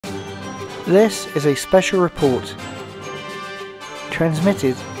This is a special report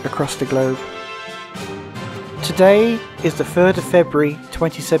transmitted across the globe. Today is the 3rd of February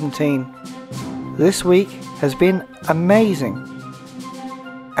 2017. This week has been amazing.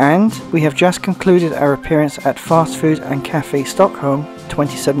 And we have just concluded our appearance at Fast Food Café Stockholm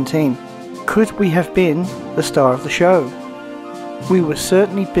 2017. Could we have been the star of the show? We were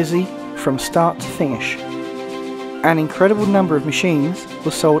certainly busy from start to finish. An incredible number of machines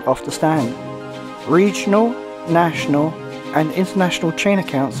were sold off the stand. Regional, national and international chain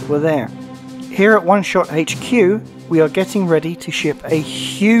accounts were there. Here at One Shot HQ, we are getting ready to ship a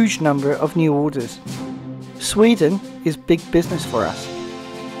huge number of new orders. Sweden is big business for us.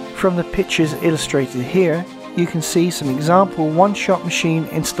 From the pictures illustrated here, you can see some example one-shot machine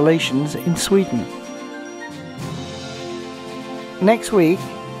installations in Sweden. Next week,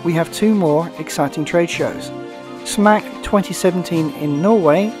 we have 2 more exciting trade shows. Smak 2017 in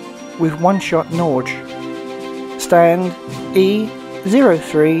Norway with One Shot Norge. Stand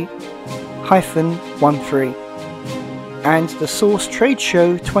E03-13 and the Source Trade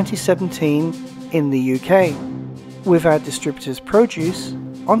Show 2017 in the UK with our distributors Projuice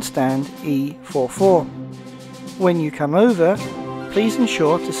on stand E44. When you come over, please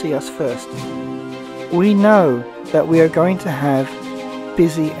ensure to see us first. We know that we are going to have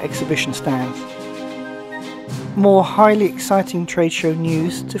busy exhibition stands. More highly exciting trade show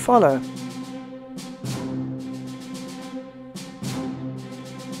news to follow.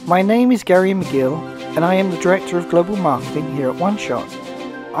 My name is Gary McGill and I am the Director of Global Marketing here at One Shot.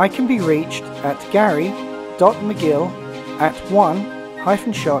 I can be reached at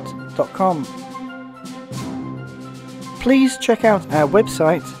gary.mcgill@one-shot.com. Please check out our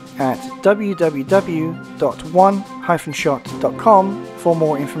website at www.one-shot.com for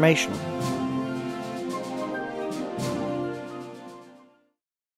more information.